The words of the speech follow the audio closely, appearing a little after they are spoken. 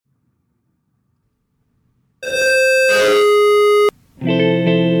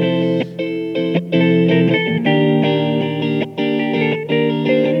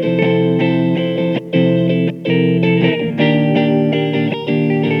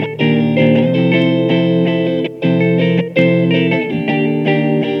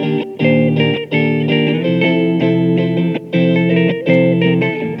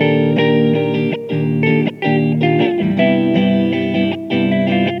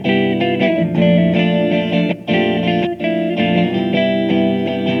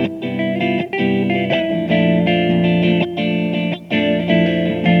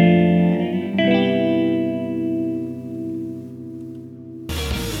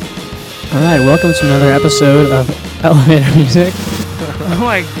All right, welcome to another episode of Elevator Music. Oh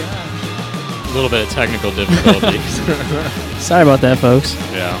my god. A little bit of technical difficulties. Sorry about that, folks.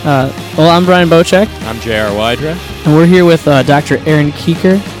 Yeah. Well, I'm Brian Bocek, I'm J.R. Wydra. and we're here with Dr. Aaron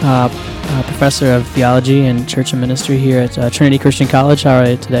Keeker, professor of theology and church and ministry here at Trinity Christian College. How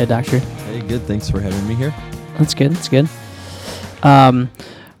are you today, Doctor? Hey, good. Thanks for having me here. That's good. That's good.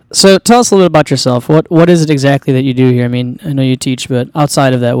 So tell us a little bit about yourself. What is it exactly that you do here? I mean, I know you teach, but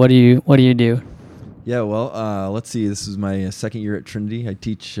outside of that, what do you do? Yeah, well, let's see. This is my second year at Trinity. I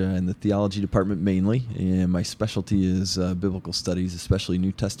teach in the theology department mainly, and my specialty is biblical studies, especially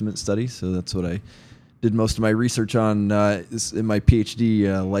New Testament studies. So that's what I did most of my research on in my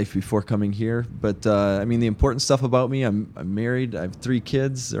PhD life before coming here. But I mean, the important stuff about me: I'm married. I have 3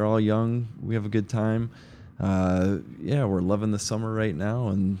 kids. They're all young. We have a good time. We're loving the summer right now,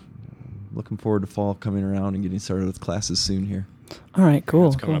 and looking forward to fall coming around and getting started with classes soon here. All right, cool.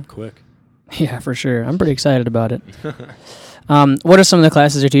 It's coming up quick. Yeah, for sure. I'm pretty excited about it. What are some of the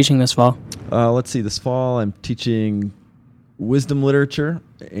classes you're teaching this fall? Let's see. This fall, I'm teaching wisdom literature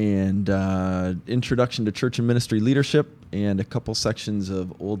and introduction to church and ministry leadership, and a couple sections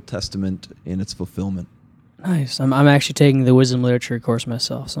of Old Testament and its fulfillment. Nice. I'm actually taking the wisdom literature course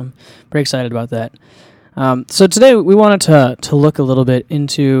myself, so I'm pretty excited about that. So today we wanted to look a little bit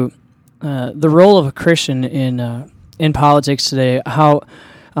into the role of a Christian in politics today. How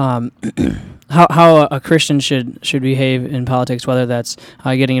a Christian should behave in politics, whether that's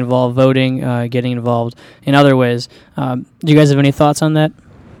getting involved voting, getting involved in other ways. Do you guys have any thoughts on that?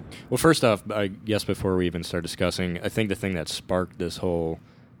 Well, first off, I guess before we even start discussing, I think the thing that sparked this whole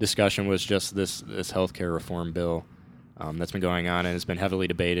discussion was just this healthcare reform bill that's been going on and has been heavily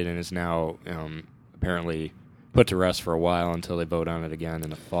debated and is now apparently put to rest for a while until they vote on it again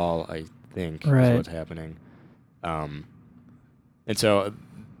in the fall, I think, right. Is what's happening. And so,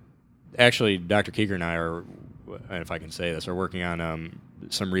 actually, Dr. Keeker and I are, if I can say this, are working on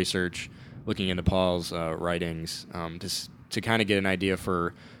some research looking into Paul's writings to kind of get an idea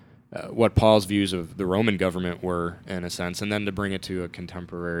for what Paul's views of the Roman government were, in a sense, and then to bring it to a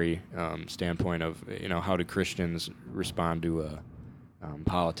contemporary standpoint of, how do Christians respond to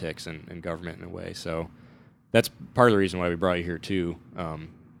politics and government in a way. So that's part of the reason why we brought you here, too,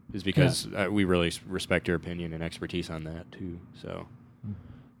 is because we really respect your opinion and expertise on that, too. So...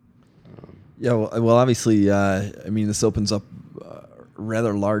 Yeah, well, obviously, this opens up a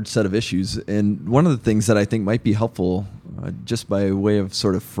rather large set of issues. And one of the things that I think might be helpful, just by way of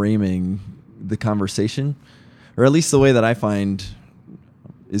sort of framing the conversation, or at least the way that I find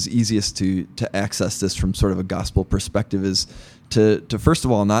is easiest to access this from sort of a gospel perspective, is to first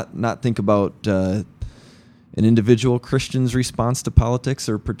of all, not think about an individual Christian's response to politics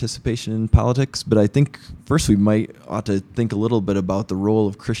or participation in politics, but I think first we ought to think a little bit about the role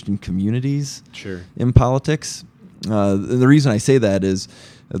of Christian communities in politics. And the reason I say that is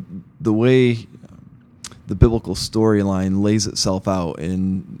the way the biblical storyline lays itself out,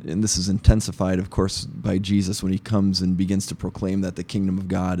 and this is intensified, of course, by Jesus when he comes and begins to proclaim that the kingdom of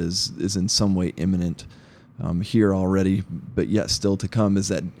God is in some way imminent. Here already, but yet still to come, is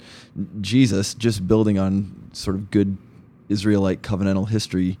that Jesus, just building on sort of good Israelite covenantal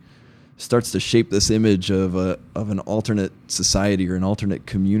history, starts to shape this image of an alternate society or an alternate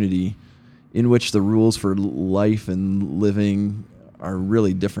community in which the rules for life and living are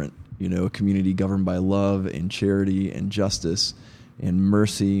really different. A community governed by love and charity and justice and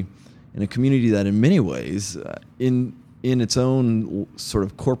mercy, and a community that in many ways, in its own sort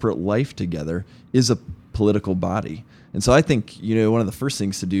of corporate life together, is a political body. And so I think, one of the first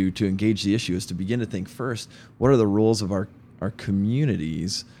things to do to engage the issue is to begin to think first, what are the roles of our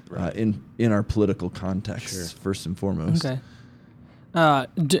communities in our political context, first and foremost. Okay.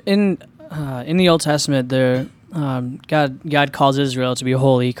 In the Old Testament, God calls Israel to be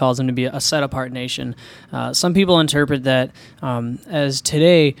holy. He calls them to be a set-apart nation. Some people interpret that as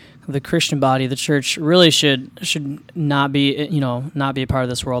today, the Christian body, the church, really should not be a part of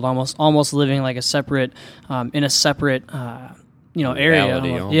this world. Almost living like a separate in a separate area.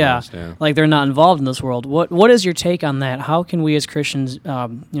 Almost, yeah, like they're not involved in this world. What is your take on that? How can we as Christians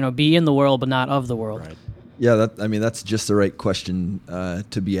be in the world but not of the world? Right. Yeah, that's just the right question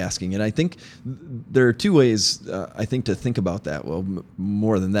to be asking. And I think there are 2 ways, to think about that. Well,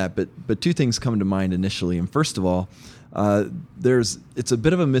 more than that, but 2 things come to mind initially. And first of all, it's a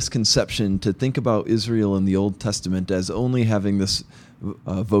bit of a misconception to think about Israel in the Old Testament as only having this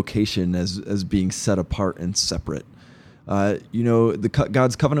vocation as being set apart and separate.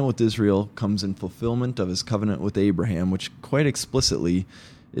 God's covenant with Israel comes in fulfillment of his covenant with Abraham, which quite explicitly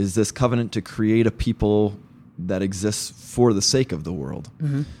is this covenant to create a people that exists for the sake of the world.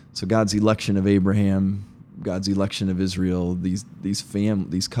 Mm-hmm. So God's election of Abraham, God's election of Israel, these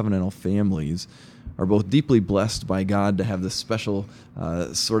covenantal families are both deeply blessed by God to have this special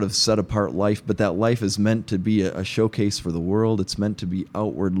sort of set-apart life, but that life is meant to be a showcase for the world. It's meant to be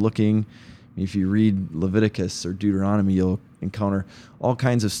outward-looking. If you read Leviticus or Deuteronomy, you'll encounter all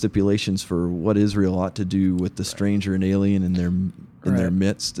kinds of stipulations for what Israel ought to do with the stranger and alien in their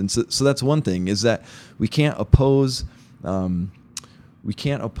midst. And so that's one thing, is that we can't oppose the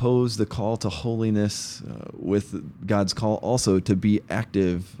call to holiness with God's call also to be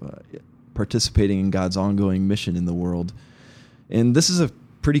active, participating in God's ongoing mission in the world. And this is a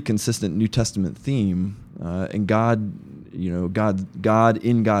pretty consistent New Testament theme, and God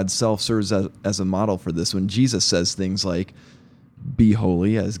in God's self serves as a model for this. When Jesus says things like, "Be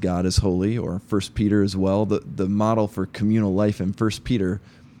holy as God is holy," or 1 Peter as well, the model for communal life in 1 Peter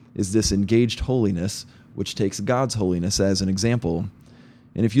is this engaged holiness, which takes God's holiness as an example.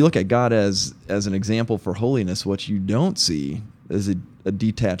 And if you look at God as an example for holiness, what you don't see is a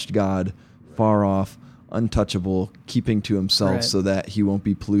detached God, far off, untouchable, keeping to himself so that he won't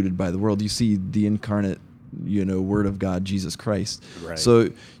be polluted by the world. You see the incarnate, Word of God, Jesus Christ. Right. So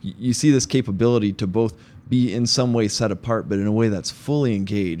you see this capability to both be in some way set apart, but in a way that's fully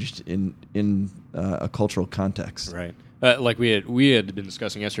engaged in a cultural context. Right. Like we had been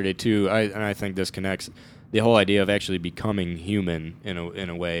discussing yesterday too. I think this connects the whole idea of actually becoming human in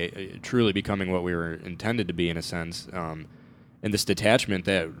a way, truly becoming what we were intended to be in a sense, and this detachment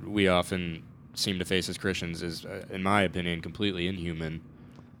that we often seem to face as Christians is, in my opinion, completely inhuman.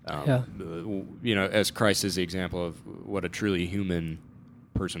 As Christ is the example of what a truly human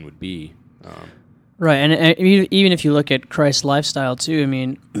person would be. Right, and even if you look at Christ's lifestyle too, I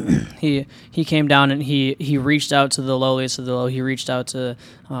mean, he came down and he reached out to the lowliest of the low. He reached out to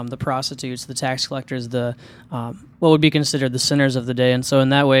the prostitutes, the tax collectors, the what would be considered the sinners of the day. And so in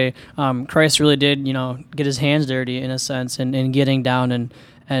that way, Christ really did, get his hands dirty in a sense, in getting down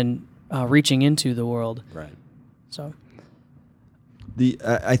and reaching into the world. Right. So,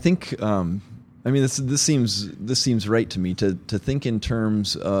 I think. This seems right to me to think in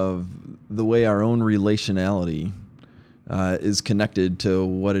terms of the way our own relationality is connected to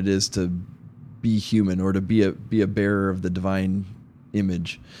what it is to be human or to be a bearer of the divine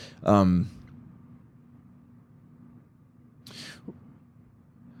image.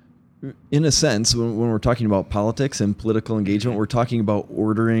 In a sense, when we're talking about politics and political engagement, we're talking about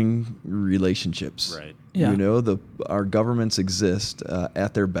ordering relationships. Right. Yeah. Our governments exist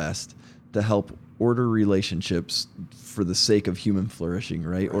at their best to help order relationships for the sake of human flourishing,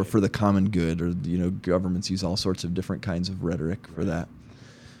 right? Or for the common good, or governments use all sorts of different kinds of rhetoric for that.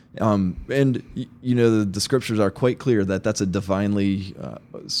 The scriptures are quite clear that that's a divinely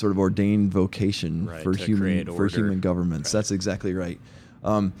sort of ordained vocation for human governments. Right. That's exactly right.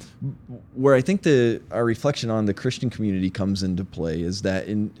 Where I think our reflection on the Christian community comes into play is that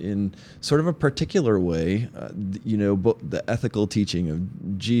in sort of a particular way, the ethical teaching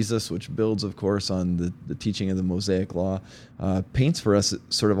of Jesus, which builds, of course, on the teaching of the Mosaic Law, paints for us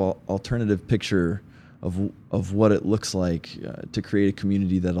sort of an alternative picture of what it looks like to create a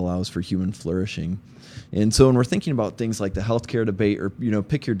community that allows for human flourishing. And so when we're thinking about things like the healthcare debate, or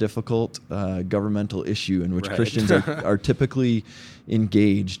pick your difficult governmental issue in which Christians are typically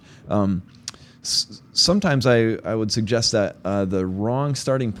engaged, sometimes I would suggest that the wrong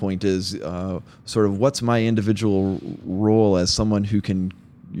starting point is sort of what's my individual role as someone who can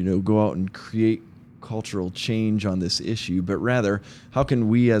go out and create cultural change on this issue, but rather how can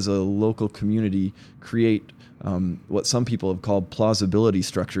we as a local community create what some people have called plausibility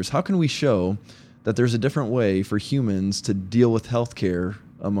structures? How can we show that there's a different way for humans to deal with healthcare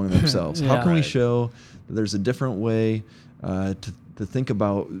among themselves? How can we show that there's a different way to think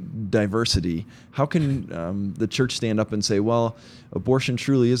about diversity? How can the church stand up and say, well, abortion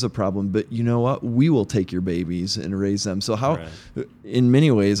truly is a problem, but you know what? We will take your babies and raise them. So how, in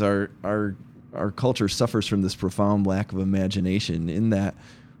many ways, our culture suffers from this profound lack of imagination, in that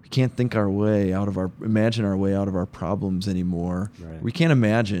we can't imagine our way out of our problems anymore. Right. We can't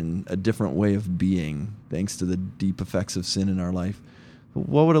imagine a different way of being, thanks to the deep effects of sin in our life. But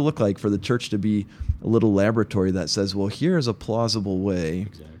what would it look like for the church to be a little laboratory that says, well, here is a plausible way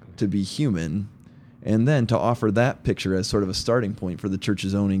to be human, and then to offer that picture as sort of a starting point for the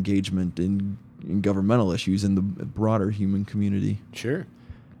church's own engagement in governmental issues in the broader human community? Sure.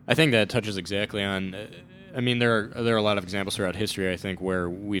 I think that touches exactly on. There are a lot of examples throughout history, I think, where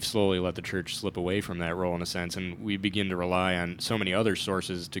we've slowly let the church slip away from that role in a sense, and we begin to rely on so many other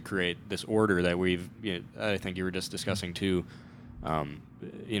sources to create this order that I think you were just discussing too.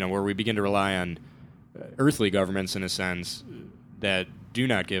 Where we begin to rely on earthly governments, in a sense, that do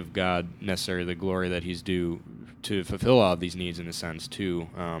not give God necessarily the glory that He's due to fulfill all of these needs, in a sense, too.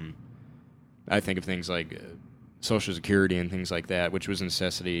 I think of things like Social Security and things like that, which was a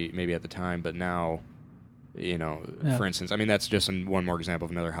necessity maybe at the time, but now, for instance, I mean, that's just one more example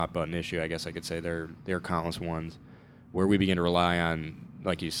of another hot button issue. I guess I could say there are countless ones where we begin to rely on,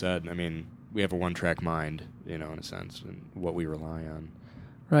 like you said, I mean, we have a one-track mind, in a sense, and what we rely on.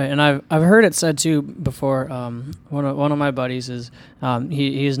 Right, and I've heard it said too before. One of my buddies is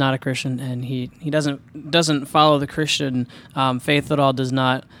he is not a Christian, and he doesn't follow the Christian faith at all. Does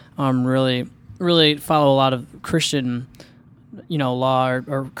not really follow a lot of Christian law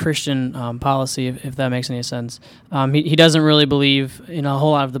or Christian policy, if that makes any sense. He doesn't really believe in a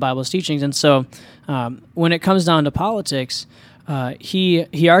whole lot of the Bible's teachings, and so when it comes down to politics,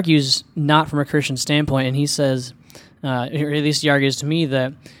 he argues not from a Christian standpoint, and he says. Or at least he argues to me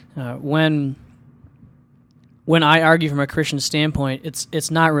that when I argue from a Christian standpoint,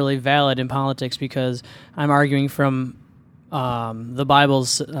 it's not really valid in politics because I'm arguing from the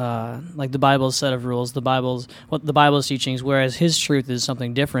Bible's the Bible's set of rules, the Bible's teachings, whereas his truth is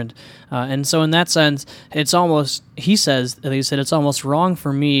something different. And so in that sense, it's almost, he says, at least, that it's almost wrong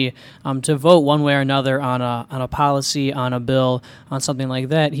for me to vote one way or another on a policy, on a bill, on something like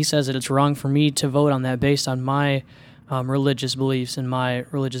that. He says that it's wrong for me to vote on that based on my religious beliefs and my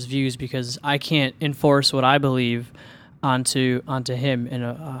religious views because I can't enforce what I believe onto him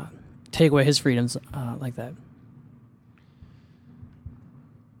and take away his freedoms like that.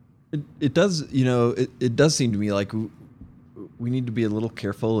 It does, it does seem to me like we need to be a little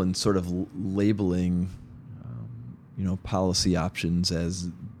careful in sort of labeling, policy options as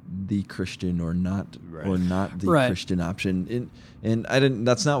the Christian or not the right. Christian option. And I didn't.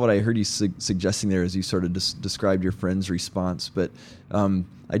 That's not what I heard you suggesting there as you sort of described your friend's response. But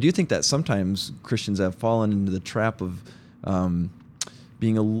I do think that sometimes Christians have fallen into the trap of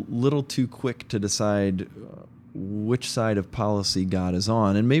being a little too quick to decide which side of policy God is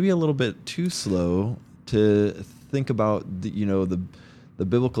on, and maybe a little bit too slow to think about the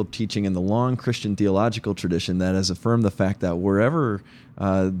biblical teaching and the long Christian theological tradition that has affirmed the fact that wherever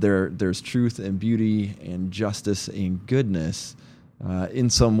there's truth and beauty and justice and goodness, in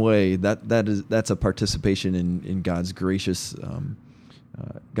some way, that's a participation in God's gracious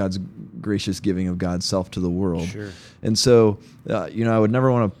giving of God's self to the world. Sure. And so, I would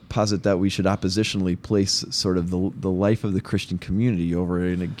never want to posit that we should oppositionally place sort of the life of the Christian community over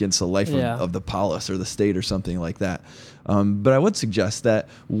and against the life of the polis or the state or something like that. But I would suggest that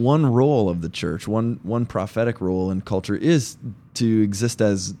one role of the church, one prophetic role in culture, is to exist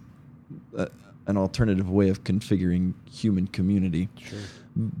as an alternative way of configuring human community. Sure.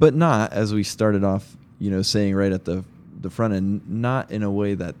 But not, as we started off, saying right at the front end, not in a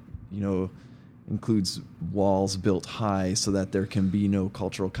way that, includes walls built high so that there can be no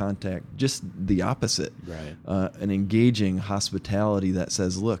cultural contact. Just the opposite. Right. An engaging hospitality that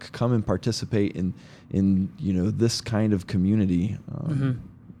says, look, come and participate in this kind of community, and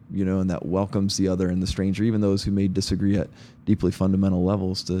that welcomes the other and the stranger, even those who may disagree at deeply fundamental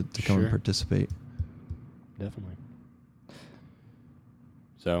levels, to come and participate. Definitely.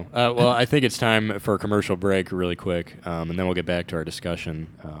 So, I think it's time for a commercial break really quick, and then we'll get back to our discussion.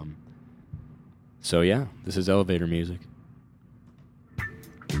 This is elevator music.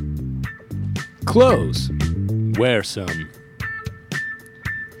 Clothes. Wear some.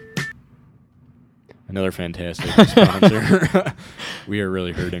 Another fantastic sponsor. We are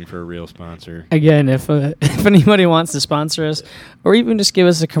really hurting for a real sponsor. Again, if anybody wants to sponsor us, or even just give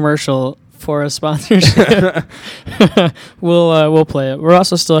us a commercial for a sponsorship, we'll play it. We're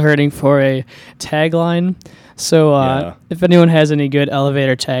also still hurting for a tagline. So if anyone has any good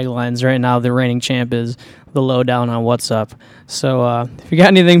elevator taglines right now, the reigning champ is the lowdown on what's up. So if you got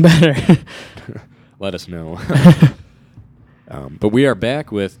anything better, let us know. But we are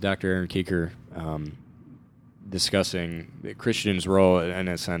back with Dr. Aaron Kuecker, discussing the Christian's role in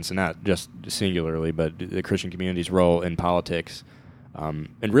a sense, and not just singularly, but the Christian community's role in politics, and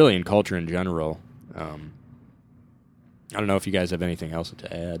really in culture in general. I don't know if you guys have anything else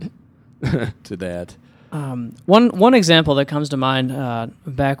to add to that. One example that comes to mind,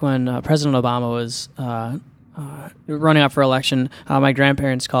 back when President Obama was running up for election, my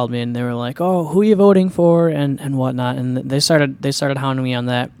grandparents called me and they were like, "Oh, who are you voting for?" and whatnot, and they started hounding me on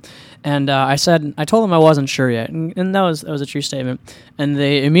that. And I told them I wasn't sure yet, and that was a true statement. And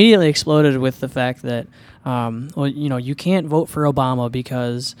they immediately exploded with the fact that, you can't vote for Obama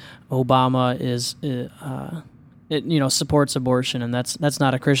because Obama is, supports abortion, and that's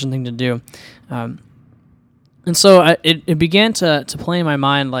not a Christian thing to do. And so it began to play in my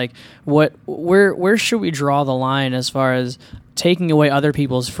mind, like, where should we draw the line as far as taking away other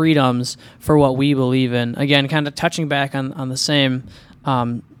people's freedoms for what we believe in? Again, kind of touching back on the same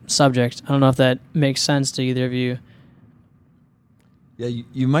subject. I don't know if that makes sense to either of you. Yeah,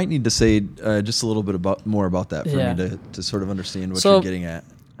 you might need to say just a little bit more about that for me to sort of understand what you're getting at.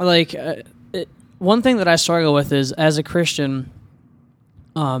 Like, one thing that I struggle with is, as a Christian,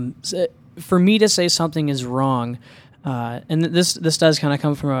 for me to say something is wrong, and this does kind of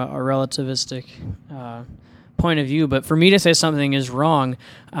come from a relativistic point of view, but for me to say something is wrong,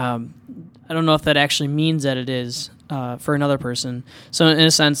 I don't know if that actually means that it is for another person. So in a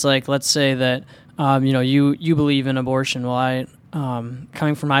sense, like, let's say that you believe in abortion. Well, I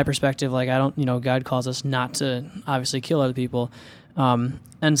coming from my perspective, like, I don't, God calls us not to obviously kill other people,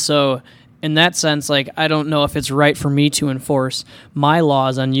 and so in that sense, like, I don't know if it's right for me to enforce my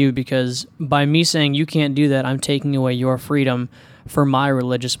laws on you, because by me saying you can't do that, I'm taking away your freedom for my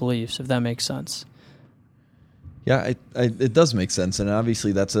religious beliefs, if that makes sense. Yeah, it does make sense, and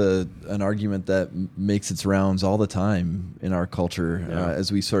obviously that's an argument that makes its rounds all the time in our culture,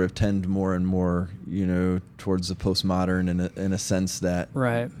 as we sort of tend more and more, towards the postmodern, in a sense that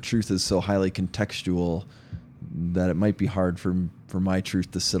truth is so highly contextual that it might be hard for my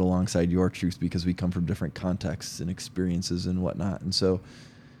truth to sit alongside your truth, because we come from different contexts and experiences and whatnot. And so,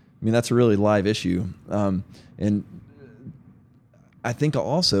 I mean, that's a really live issue, and I think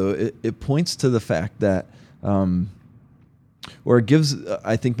also it points to the fact that. Or it gives,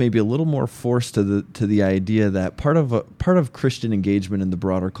 I think, maybe a little more force to the idea that part of Christian engagement in the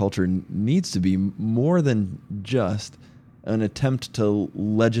broader culture needs to be more than just an attempt to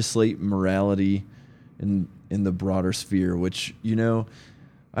legislate morality in the broader sphere, which,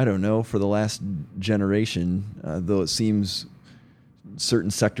 I don't know, for the last generation, though it seems certain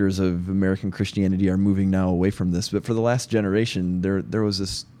sectors of American Christianity are moving now away from this, but for the last generation, there was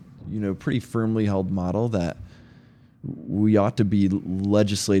this pretty firmly held model that we ought to be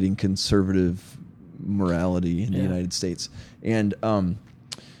legislating conservative morality in the United States, and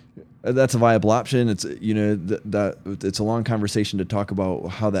that's a viable option. It's it's a long conversation to talk about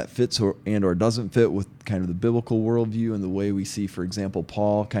how that fits or doesn't fit with kind of the biblical worldview and the way we see, for example,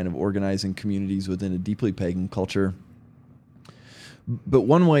 Paul kind of organizing communities within a deeply pagan culture. But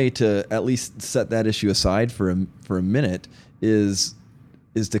one way to at least set that issue aside for a minute is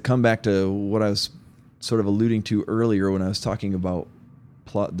to come back to what I was sort of alluding to earlier when I was talking about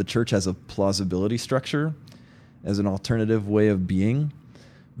the church as a plausibility structure, as an alternative way of being.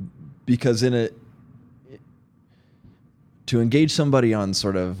 Because to engage somebody on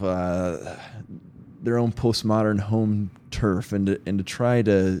sort of their own postmodern home turf and to try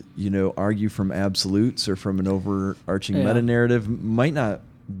to argue from absolutes or from an overarching meta narrative might not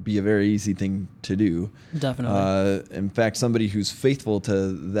be a very easy thing to do. Definitely. In fact, somebody who's faithful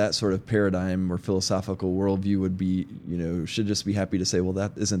to that sort of paradigm or philosophical worldview would be, should just be happy to say, well,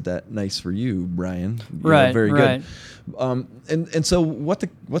 that isn't that nice for you, Brian. Very good. And so what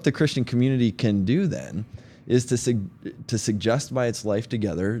the Christian community can do then is to suggest by its life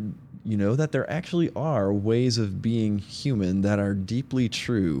together, that there actually are ways of being human that are deeply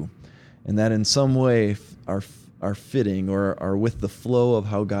true, and that in some way are fitting or are with the flow of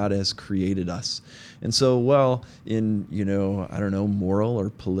how God has created us. And so, in, I don't know, moral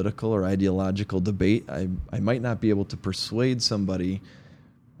or political or ideological debate, I might not be able to persuade somebody,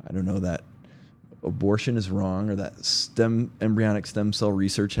 I don't know, that abortion is wrong or that embryonic stem cell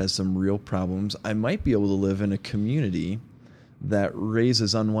research has some real problems. I might be able to live in a community that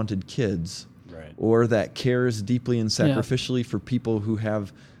raises unwanted kids, or that cares deeply and sacrificially for people who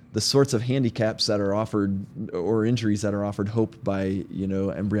have the sorts of handicaps that are offered or injuries that are offered hope by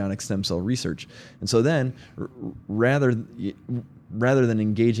embryonic stem cell research. And so then, rather than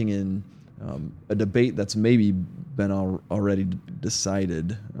engaging in a debate that's maybe been already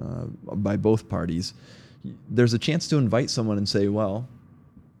decided by both parties, there's a chance to invite someone and say, well,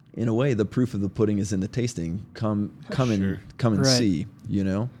 in a way, the proof of the pudding is in the tasting. Come and see.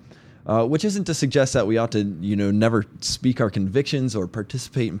 Which isn't to suggest that we ought to, never speak our convictions or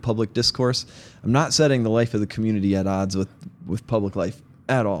participate in public discourse. I'm not setting the life of the community at odds with public life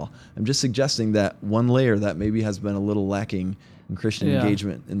at all. I'm just suggesting that one layer that maybe has been a little lacking in Christian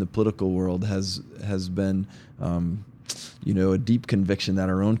engagement in the political world has been, a deep conviction that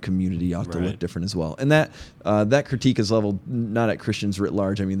our own community ought to look different as well. And that critique is leveled not at Christians writ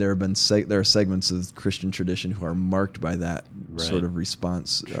large. I mean, there are segments of Christian tradition who are marked by that sort of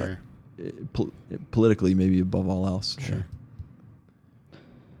response. Sure. Politically, maybe above all else. Sure.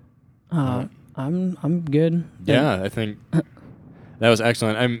 I'm good. Yeah, I think That was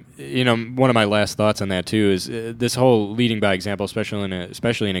excellent. One of my last thoughts on that too is this whole leading by example,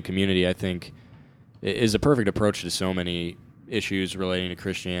 especially in a community. I think is a perfect approach to so many issues relating to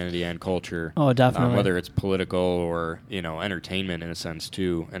Christianity and culture. Oh, definitely. Whether it's political or entertainment in a sense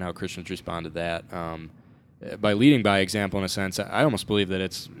too, and how Christians respond to that. By leading by example, in a sense, I almost believe that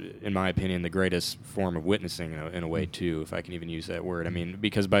it's, in my opinion, the greatest form of witnessing in a way too, if I can even use that word. I mean,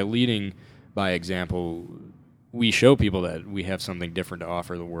 because by leading by example, we show people that we have something different to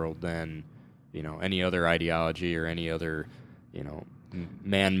offer the world than, any other ideology or any other,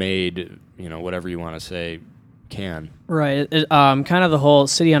 man-made, whatever you want to say, can. Right. Kind of the whole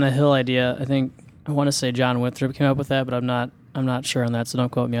city on a hill idea. I want to say John Winthrop came up with that, but I'm not sure on that, so don't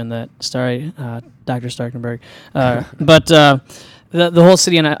quote me on that. Sorry, Dr. Starkenberg. But the whole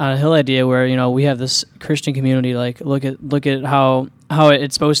city on a hill idea, where we have this Christian community, like look at how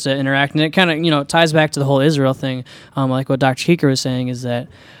it's supposed to interact, and it kind of ties back to the whole Israel thing. Like what Dr. Keeker was saying is that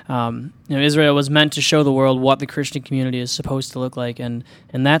Israel was meant to show the world what the Christian community is supposed to look like, and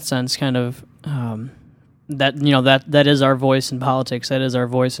in that sense, kind of. That is our voice in politics. That is our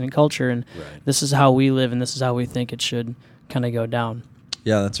voice in culture, and This is how we live, and this is how we think it should kind of go down.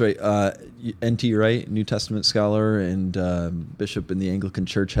 Yeah, that's right. N.T. Wright, New Testament scholar and bishop in the Anglican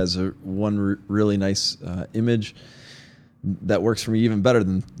Church, has one really nice image that works for me even better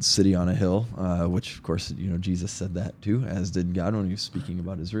than city on a hill, which of course Jesus said that too, as did God when he was speaking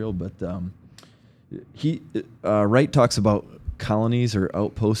about Israel. But Wright talks about colonies or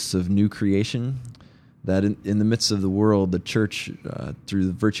outposts of new creation. That in the midst of the world, the church, through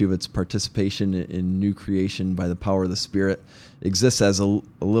the virtue of its participation in new creation by the power of the Spirit, exists as a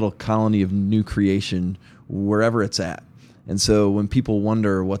little colony of new creation wherever it's at. And so when people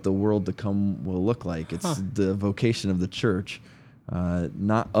wonder what the world to come will look like, it's the vocation of the church,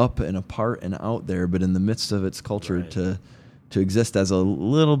 not up and apart and out there, but in the midst of its culture to exist as a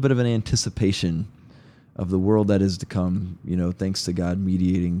little bit of an anticipation of the world that is to come, thanks to God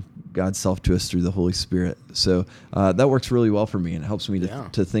mediating God's self to us through the Holy Spirit. So that works really well for me, and it helps me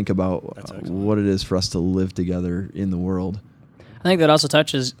to think about what it is for us to live together in the world. I think that also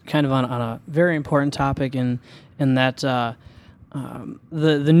touches kind of on a very important topic in that the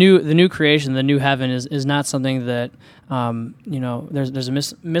new creation, the new heaven is not something that there's a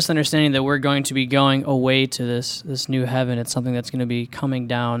misunderstanding that we're going to be going away to this new heaven. It's something that's going to be coming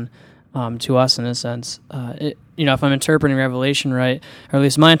down to us in a sense. If I'm interpreting Revelation right, or at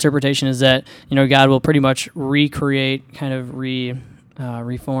least my interpretation is that God will pretty much recreate, kind of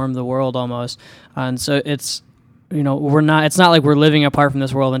reform the world almost, and so it's it's not like we're living apart from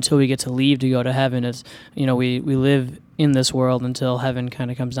this world until we get to leave to go to heaven. It's we live in this world until heaven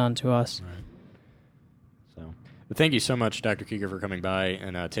kind of comes down to us. Right. So, but thank you so much, Dr. Keeker, for coming by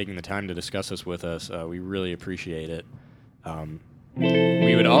and taking the time to discuss this with us. We really appreciate it.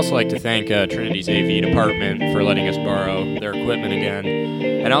 We would also like to thank Trinity's AV department for letting us borrow their equipment again,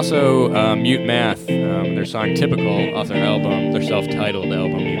 and also Mute Math, their song "Typical" off their album, their self-titled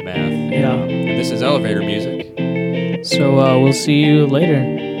album, Mute Math. Yeah. And this is Elevator Music. So we'll see you later.